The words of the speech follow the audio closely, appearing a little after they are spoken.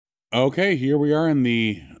Okay, here we are in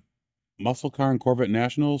the Muscle Car and Corvette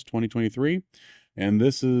Nationals 2023, and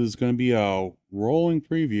this is going to be a rolling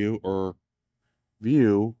preview or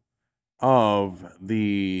view of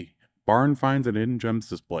the barn finds and hidden gems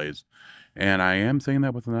displays. And I am saying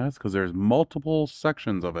that with an S because there's multiple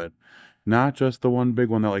sections of it, not just the one big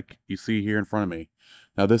one that like you see here in front of me.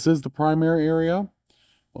 Now this is the primary area,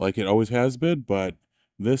 like it always has been, but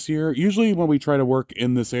this year, usually when we try to work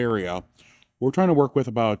in this area, we're trying to work with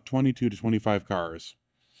about 22 to 25 cars.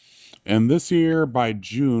 And this year, by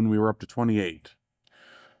June, we were up to 28.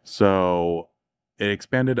 So it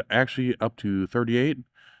expanded actually up to 38.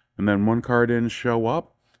 And then one car didn't show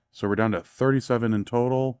up. So we're down to 37 in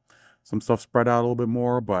total. Some stuff spread out a little bit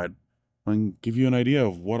more, but I can give you an idea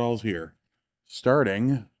of what all's here.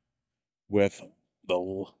 Starting with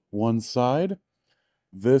the one side.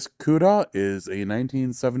 This CUDA is a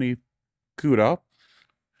 1970 CUDA.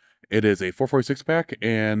 It is a 446 pack,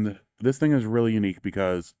 and this thing is really unique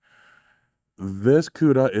because this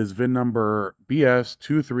CUDA is VIN number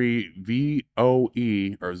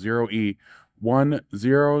BS23VOE or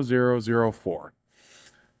 0E10004.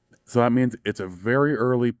 So that means it's a very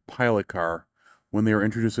early pilot car when they were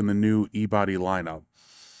introducing the new E-body lineup.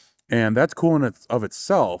 And that's cool in of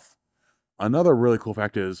itself. Another really cool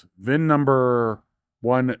fact is VIN number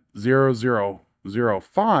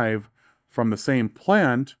 10005 from the same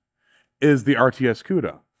plant is the RTS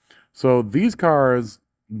CUDA. So these cars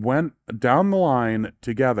went down the line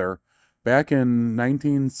together back in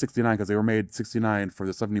 1969 because they were made 69 for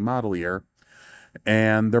the 70 model year,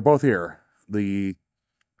 and they're both here.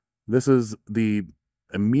 This is the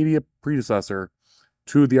immediate predecessor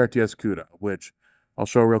to the RTS CUDA, which I'll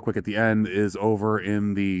show real quick at the end is over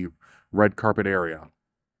in the red carpet area.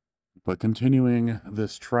 But continuing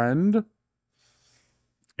this trend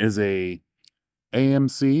is a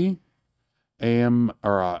AMC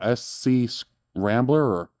SC Rambler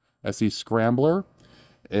or SC Scrambler.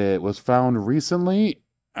 It was found recently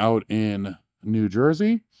out in New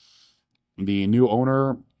Jersey. The new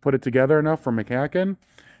owner put it together enough for MCACN,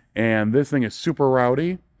 and this thing is super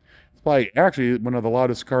rowdy. It's probably actually one of the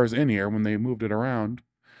loudest cars in here when they moved it around.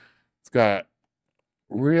 It's got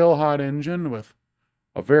real hot engine with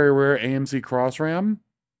a very rare AMC cross ram,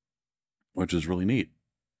 which is really neat.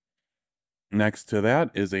 Next to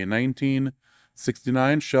that is a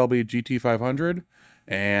 1969 Shelby GT500,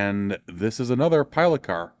 and this is another pilot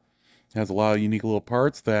car. It has a lot of unique little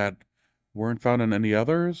parts that weren't found in any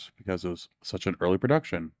others because it was such an early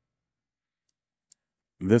production.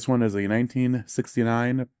 This one is a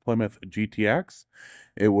 1969 Plymouth GTX.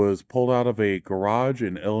 It was pulled out of a garage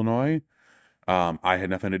in Illinois. I had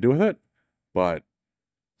nothing to do with it, but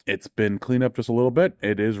it's been cleaned up just a little bit.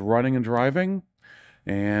 It is running and driving,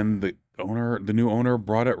 and the new owner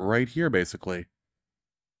brought it right here, basically.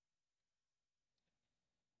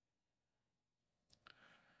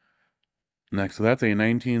 Next, so that's a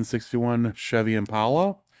 1961 Chevy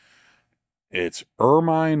Impala. It's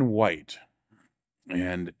ermine white,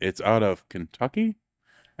 and it's out of Kentucky.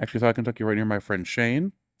 Actually, it's out of Kentucky right near my friend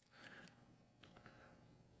Shane.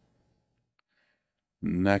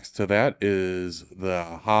 Next to that is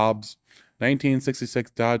the Hobbs 1966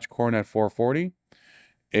 Dodge Coronet 440.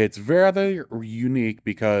 It's very unique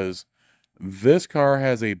because this car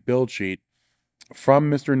has a build sheet from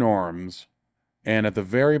Mr. Norm's, and at the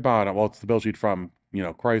very bottom, well, it's the build sheet from,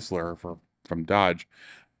 Chrysler from Dodge,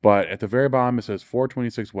 but at the very bottom it says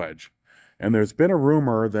 426 wedge. And there's been a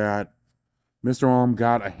rumor that Mr. Norm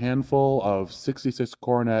got a handful of 66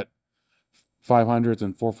 Coronet 500s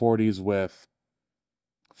and 440s with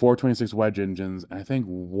 426 wedge engines, and I think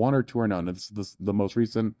one or two are known. It's the most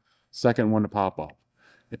recent second one to pop up.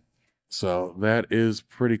 So that is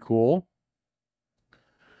pretty cool.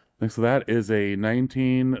 Next to that is a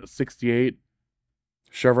 1968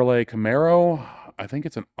 Chevrolet Camaro. I think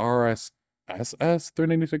it's an RSSS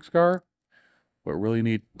 396 car, but really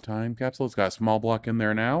neat time capsule. It's got a small block in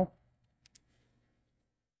there now.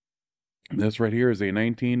 This right here is a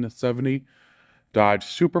 1970 Dodge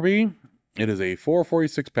Super Bee. It is a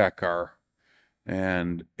 446 pack car,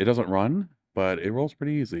 and it doesn't run, but it rolls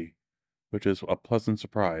pretty easy, which is a pleasant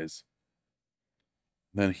surprise.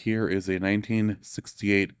 Then here is a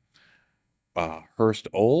 1968 Hurst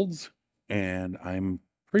Olds, and I'm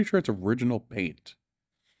pretty sure it's original paint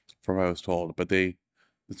from what I was told, but the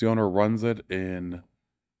owner runs it in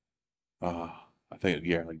I think,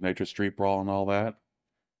 yeah, like Nitrous Street Brawl and all that.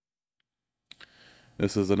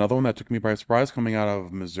 This is another one that took me by surprise coming out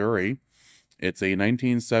of Missouri. It's a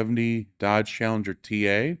 1970 Dodge Challenger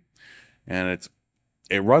TA, and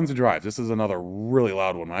it runs and drives. This is another really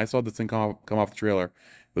loud one. When I saw this thing come off the trailer,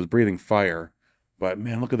 it was breathing fire. But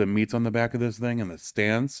man, look at the meats on the back of this thing and the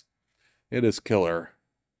stance. It is killer.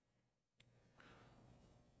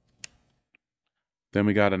 Then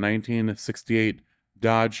we got a 1968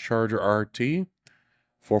 Dodge Charger RT,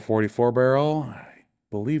 444 barrel. I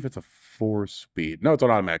believe it's a 4-speed. No, it's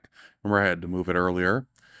an automatic. Remember I had to move it earlier.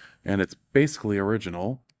 And it's basically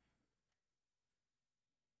original.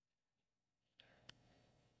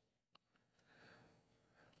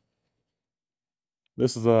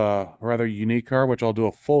 This is a rather unique car, which I'll do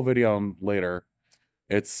a full video on later.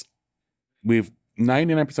 We've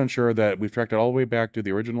 99% sure that we've tracked it all the way back to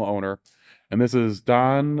the original owner. And this is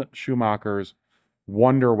Don Schumacher's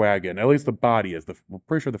Wonder Wagon. At least the body is. We're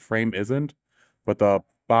pretty sure the frame isn't, but the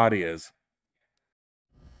body is.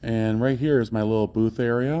 And right here is my little booth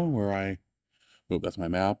area where that's my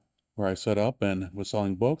map, where I set up and was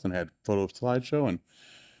selling books and had photo slideshow and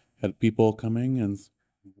had people coming and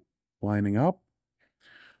lining up.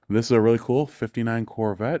 This is a really cool 59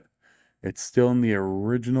 Corvette. It's still in the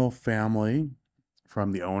original family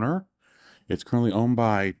from the owner. It's currently owned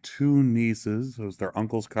by 2 nieces. It was their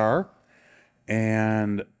uncle's car.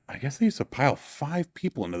 And I guess they used to pile 5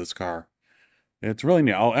 people into this car. It's really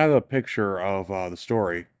neat. I'll add a picture of the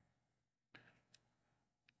story.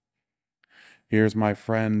 Here's my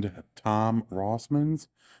friend Tom Rossman's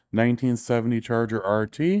 1970 Charger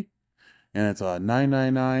RT. And it's a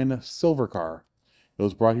 999 silver car. It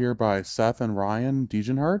was brought here by Seth and Ryan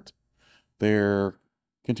Degenhart. They're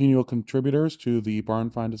continual contributors to the barn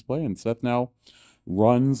find display, and Seth now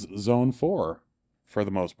runs Zone 4 for the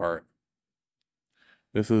most part.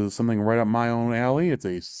 This is something right up my own alley. It's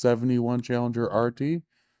a 71 Challenger RT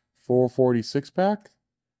 446 pack.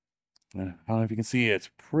 I don't know if you can see it. It's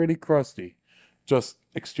pretty crusty. Just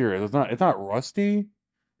exterior. It's not rusty.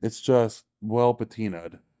 It's just well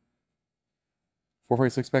patinaed.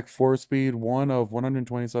 446 pack, 4-speed, one of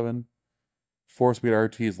 127 4-speed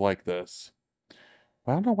RTs like this.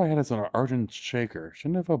 I don't know why it has an Argent shaker.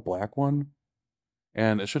 Shouldn't it have a black one?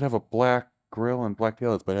 And it should have a black grill and black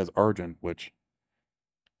taillights, but it has Argent, which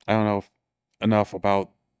I don't know enough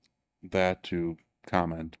about that to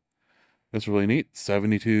comment. It's really neat.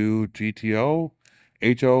 72 GTO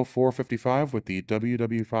HO 455 with the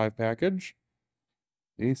WW5 package.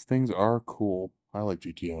 These things are cool. I like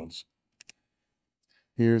GTOs.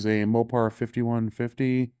 Here's a Mopar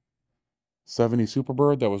 5150 70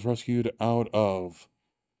 Superbird that was rescued out of,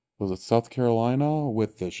 was it South Carolina,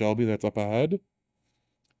 with the Shelby that's up ahead.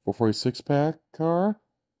 446 pack car.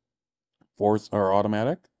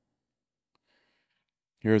 Automatic.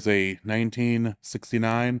 Here's a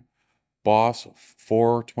 1969 Boss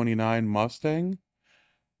 429 Mustang.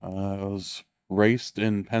 It was raced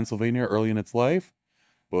in Pennsylvania early in its life,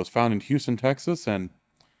 but was found in Houston, Texas, and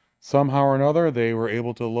somehow or another they were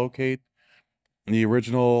able to locate the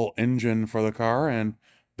original engine for the car, and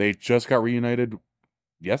they just got reunited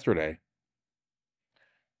yesterday.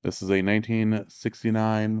 This is a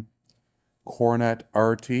 1969 Coronet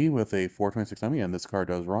RT with a 426 Hemi, and this car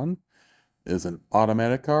does run. It is an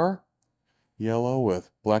automatic car, yellow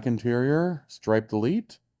with black interior, striped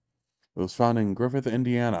elite. It was found in Griffith,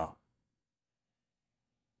 Indiana.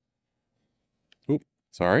 Oop,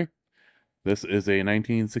 sorry. This is a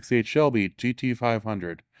 1968 Shelby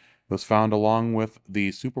GT500. It was found along with the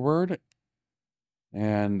Superbird,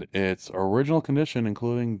 and its original condition,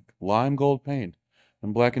 including lime gold paint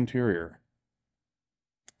and black interior.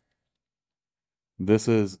 This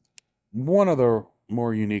is one of the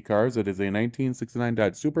more unique cars. It is a 1969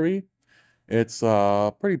 Dodge Super B. It's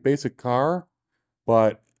a pretty basic car,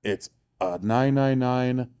 but it's a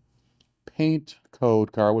 999 paint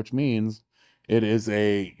code car, which means it is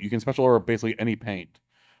you can special order basically any paint.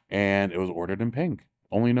 And it was ordered in pink.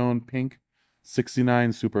 Only known pink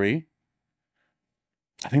 69 Super E.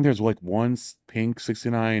 I think there's like one pink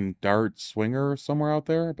 69 Dart Swinger somewhere out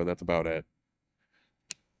there, but that's about it.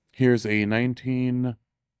 Here's a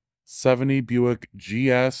 1970 Buick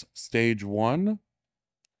GS Stage 1.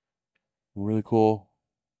 Really cool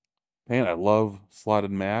paint. I love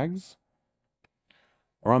slotted mags.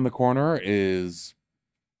 Around the corner this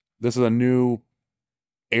is a new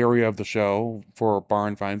area of the show for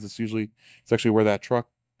barn finds. It's actually where that truck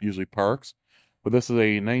usually parks. But this is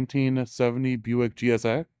a 1970 Buick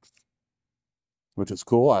GSX, which is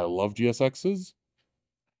cool. I love GSXs.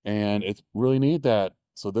 And it's really neat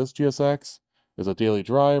so this GSX is a daily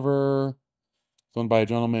driver. It's owned by a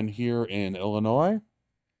gentleman here in Illinois.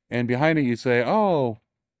 And behind it you say, oh,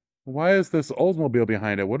 why is this Oldsmobile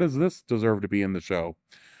behind it? What does this deserve to be in the show?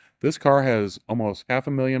 This car has almost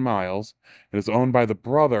 500,000 miles. It is owned by the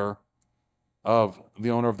brother of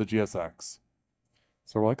the owner of the GSX.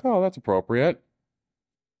 So we're like, oh, that's appropriate.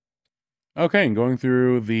 Okay, and going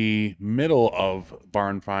through the middle of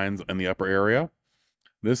barn finds in the upper area,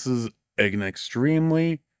 this is an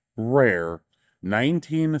extremely rare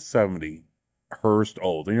 1970 Hurst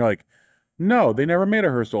Old. And you're like, no, they never made a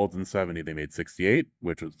Hurst Old in 70. They made 68,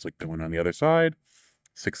 which was like the one on the other side,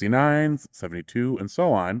 69, 72, and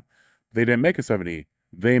so on. They didn't make a 70.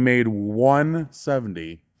 They made one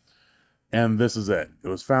 70, and this is it. It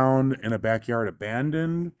was found in a backyard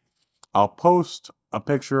abandoned. I'll post a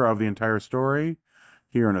picture of the entire story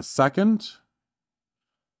here in a second,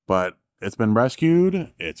 but it's been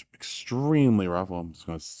rescued. It's extremely rough. Well, I'm just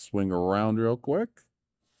going to swing around real quick.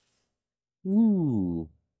 Ooh.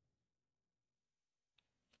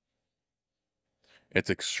 It's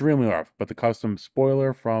extremely rough, but the custom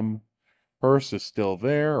spoiler from Hurst is still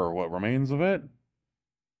there, or what remains of it.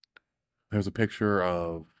 There's a picture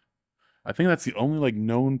of, I think that's the only like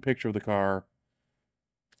known picture of the car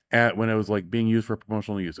at when it was like being used for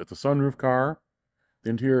promotional use. It's a sunroof car. The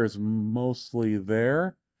interior is mostly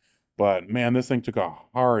there, but man, this thing took a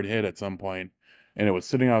hard hit at some point, and it was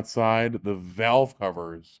sitting outside. The valve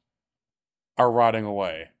covers are rotting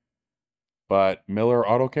away. But Miller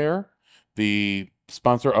Auto Care, the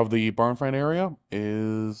sponsor of the barn find area,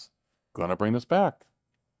 is gonna bring this back.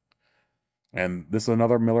 And this is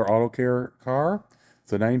another Miller Auto Care car.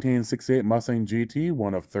 It's a 1968 Mustang GT,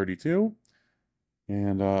 one of 32.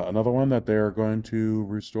 And another one that they're going to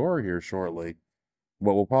restore here shortly.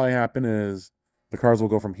 What will probably happen is the cars will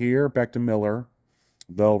go from here back to Miller.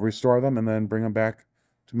 They'll restore them and then bring them back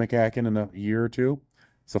to MCACN in a year or two.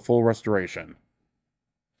 It's a full restoration.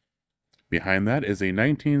 Behind that is a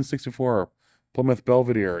 1964 Plymouth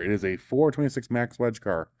Belvedere. It is a 426 Max Wedge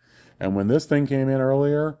car. And when this thing came in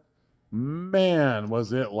earlier, man,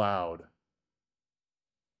 was it loud.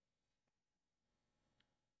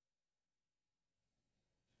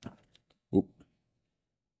 Oop.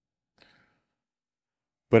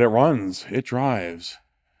 But it runs, it drives,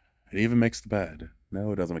 it even makes the bed.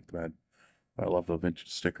 No, it doesn't make the bed. I love the vintage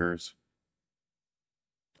stickers.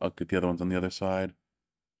 I'll get the other ones on the other side.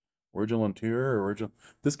 Original interior, original.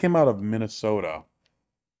 This came out of Minnesota.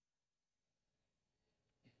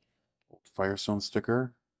 Firestone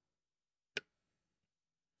sticker.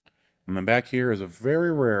 And then back here is a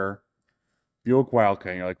very rare Buick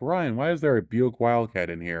Wildcat. And you're like, Ryan, why is there a Buick Wildcat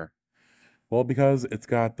in here? Well, because it's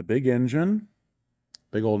got the big engine,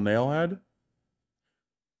 big old nail head,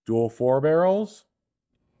 dual 4 barrels.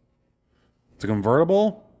 It's a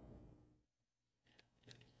convertible,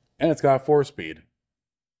 and it's got 4-speed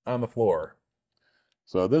on the floor.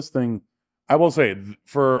 So this thing, I will say,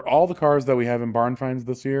 for all the cars that we have in barn finds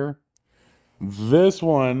this year, this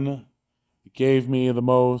one gave me the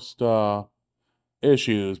most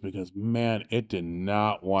issues because, man, it did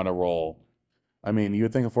not want to roll. I mean, you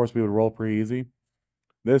would think a 4-speed would roll pretty easy.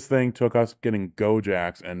 This thing took us getting go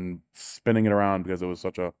jacks and spinning it around because it was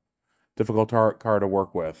such a difficult car to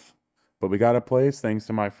work with. But we got a place thanks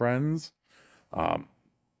to my friends. Um,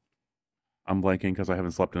 I'm blanking because I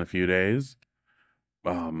haven't slept in a few days.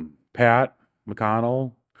 Pat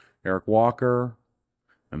McConnell, Eric Walker,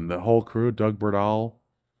 and the whole crew, Doug Burdall.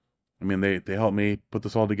 I mean, they helped me put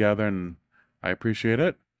this all together, and I appreciate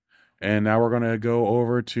it. And now we're going to go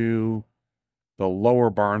over to the lower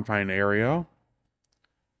barn find area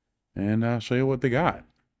and show you what they got.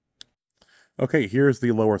 Okay, here's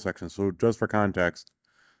the lower section. So just for context,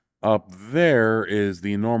 up there is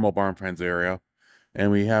the normal barn finds area, and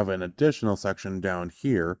we have an additional section down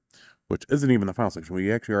here, which isn't even the final section.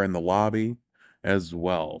 We actually are in the lobby as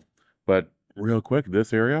well. But real quick,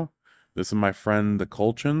 this area, this is my friend the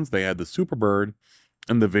Colchins. They had the Superbird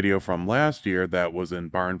in the video from last year that was in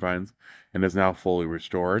barn finds and is now fully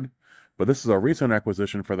restored. But this is a recent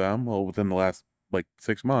acquisition for them, well, within the last like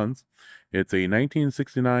 6 months. It's a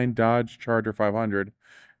 1969 Dodge Charger 500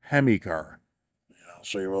 Hemi car. I'll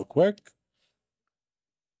show you real quick.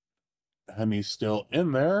 Hemi's still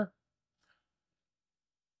in there.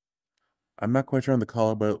 I'm not quite sure on the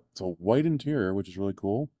color, but it's a white interior, which is really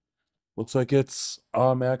cool. Looks like it's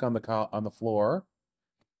automatic on the floor.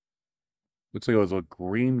 Looks like it was a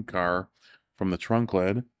green car from the trunk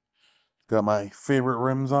lid. Got my favorite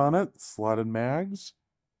rims on it, slotted mags.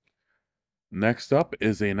 Next up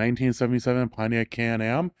is a 1977 Pontiac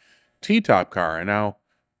Can-Am T-top car. And now,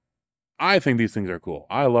 I think these things are cool.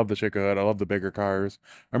 I love the Shaker Hood. I love the bigger cars.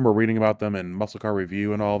 I remember reading about them in Muscle Car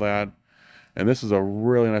Review and all that. And this is a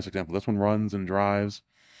really nice example. This one runs and drives.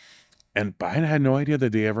 And I had no idea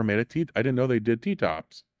that they ever made a T. I didn't know they did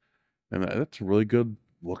T-tops. And that's a really good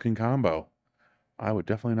looking combo. I would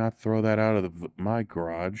definitely not throw that out of my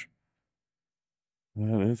garage.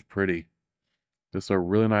 That is pretty. This is a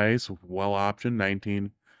really nice, well-optioned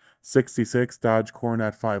 66 Dodge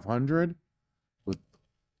Coronet 500 with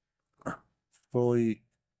fully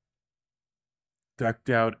decked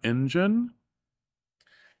out engine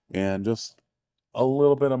and just a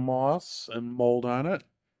little bit of moss and mold on it.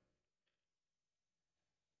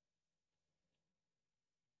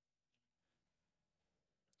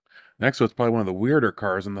 Next was probably one of the weirder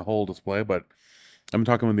cars in the whole display, but I'm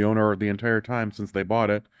talking with the owner the entire time since they bought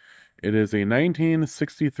it. It is a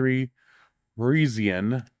 1963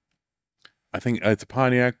 Parisienne. I think it's a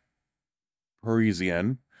Pontiac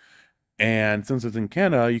Parisienne. And since it's in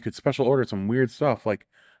Canada, you could special order some weird stuff. Like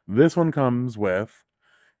this one comes with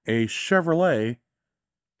a Chevrolet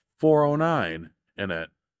 409 in it.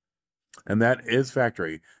 And that is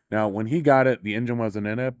factory. Now, when he got it, the engine wasn't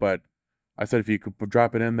in it, but I said if you could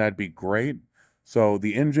drop it in, that'd be great. So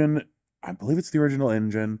the engine, I believe it's the original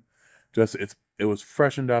engine. Just it was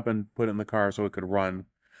freshened up and put in the car so it could run.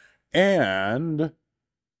 And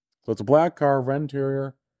so it's a black car,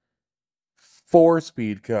 interior,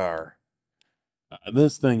 4-speed car.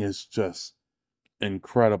 This thing is just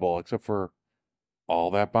incredible, except for all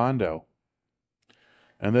that Bondo.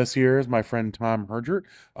 And this here is my friend Tom Hergert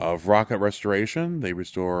of Rocket Restoration. They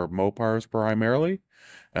restore Mopars primarily.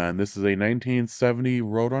 And this is a 1970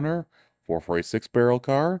 Roadrunner 446 barrel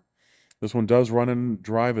car. This one does run and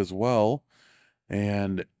drive as well.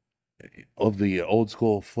 And of the old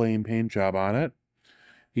school flame paint job on it.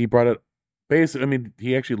 He brought it, basically, I mean,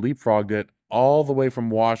 he actually leapfrogged it all the way from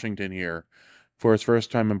Washington here for his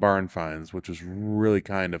first time in barn finds, which was really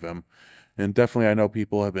kind of him. And definitely I know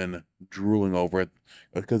people have been drooling over it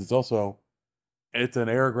because it's an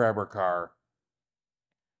air grabber car.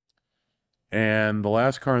 And the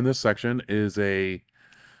last car in this section is a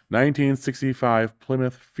 1965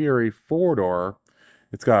 Plymouth Fury 4-door.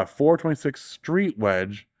 It's got a 426 street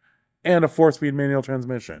wedge and a 4-speed manual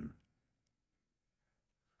transmission.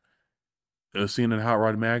 It was seen in Hot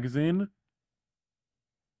Rod magazine.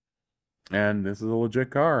 And this is a legit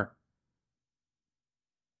car.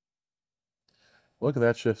 Look at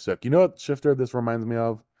that shift stick. You know what shifter this reminds me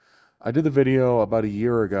of? I did the video about a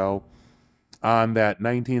year ago on that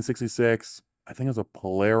 1966, I think it was a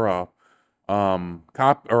Polara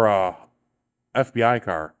cop or a FBI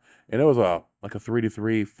car. And it was like a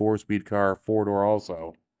 3-to-3 4-speed car, 4-door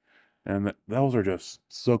also. And those are just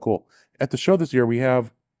so cool. At the show this year, we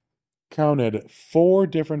have counted 4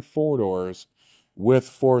 different 4-doors with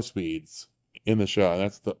 4 speeds in the show.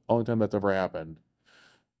 That's the only time that's ever happened.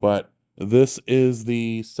 But this is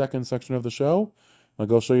the second section of the show. I'll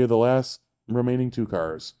go show you the last remaining 2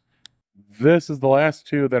 cars. This is the last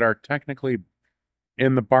 2 that are technically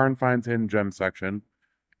in the Barn Finds Hidden Gem section.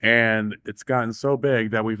 And it's gotten so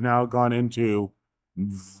big that we've now gone into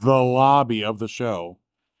the lobby of the show.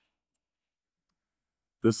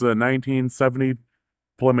 This is a 1970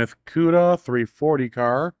 Plymouth Cuda 340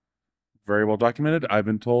 car. Very well documented. I've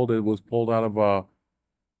been told it was pulled out of a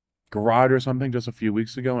garage or something just a few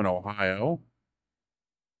weeks ago in Ohio.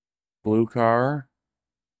 Blue car.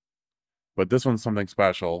 But this one's something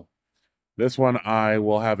special. This one I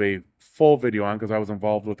will have a full video on because I was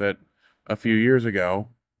involved with it a few years ago.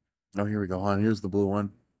 Oh, here we go. Here's the blue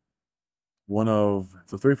one.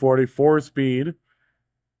 It's a 340, 4-speed.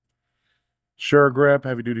 Sure grip,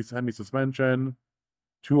 heavy duty Hemi suspension.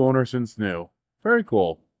 2 owners since new. Very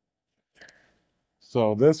cool.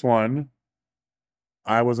 So this one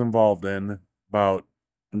I was involved in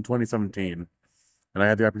in 2017. And I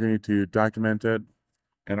had the opportunity to document it.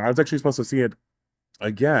 And I was actually supposed to see it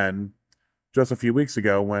again just a few weeks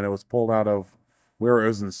ago when it was pulled out of where it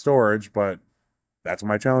was in storage, but that's when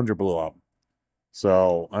my Challenger blew up.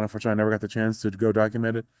 So unfortunately, I never got the chance to go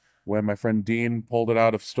document it when my friend Dean pulled it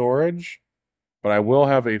out of storage. But I will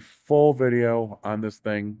have a full video on this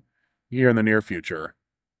thing here in the near future.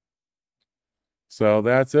 So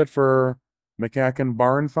that's it for MCACN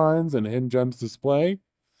Barn Finds and Hidden Gems Display.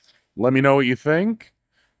 Let me know what you think.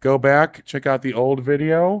 Go back, check out the old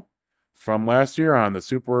video from last year on the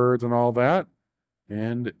Super Words and all that.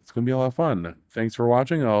 And it's going to be a lot of fun. Thanks for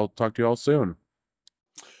watching. I'll talk to you all soon.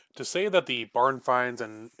 To say that the Barn Finds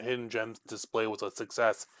and Hidden Gems display was a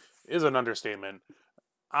success is an understatement.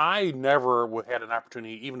 I never had an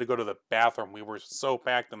opportunity even to go to the bathroom. We were so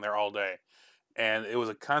packed in there all day. And it was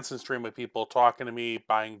a constant stream of people talking to me,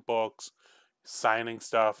 buying books, signing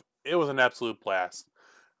stuff. It was an absolute blast.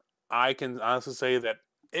 I can honestly say that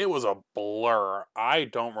it was a blur. I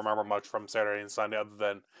don't remember much from Saturday and Sunday other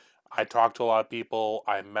than I talked to a lot of people,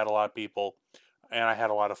 I met a lot of people, and I had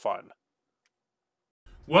a lot of fun.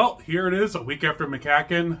 Well, here it is, a week after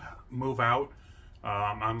MCACN move out.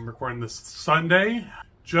 I'm recording this Sunday.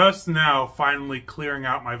 Just now, finally clearing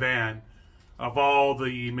out my van. of all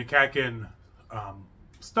the MCACN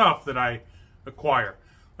stuff that I acquire.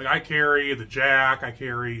 Like, I carry the jack, I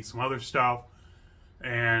carry some other stuff,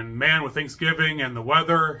 and man, with Thanksgiving and the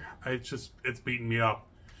weather, it's beating me up.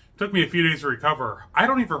 It took me a few days to recover. I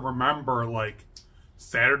don't even remember, like,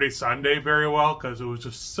 Saturday, Sunday very well, because it was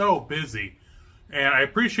just so busy. And I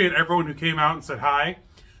appreciate everyone who came out and said hi.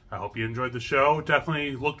 I hope you enjoyed the show.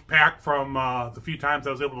 Definitely looked packed from the few times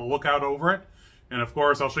I was able to look out over it. And of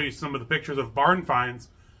course, I'll show you some of the pictures of barn finds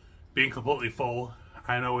being completely full.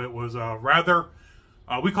 I know it was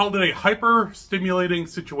we called it a hyper-stimulating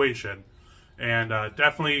situation. And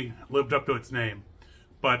definitely lived up to its name.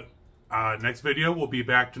 But next video, we'll be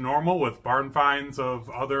back to normal with barn finds of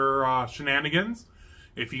other shenanigans.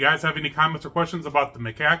 If you guys have any comments or questions about the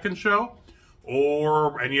MCACN show,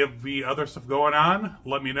 or any of the other stuff going on,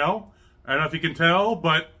 let me know. I don't know if you can tell,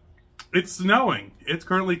 but it's snowing. It's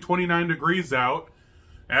currently 29 degrees out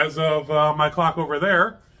as of my clock over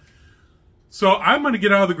there. So I'm going to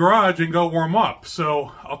get out of the garage and go warm up.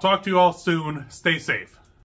 So I'll talk to you all soon. Stay safe.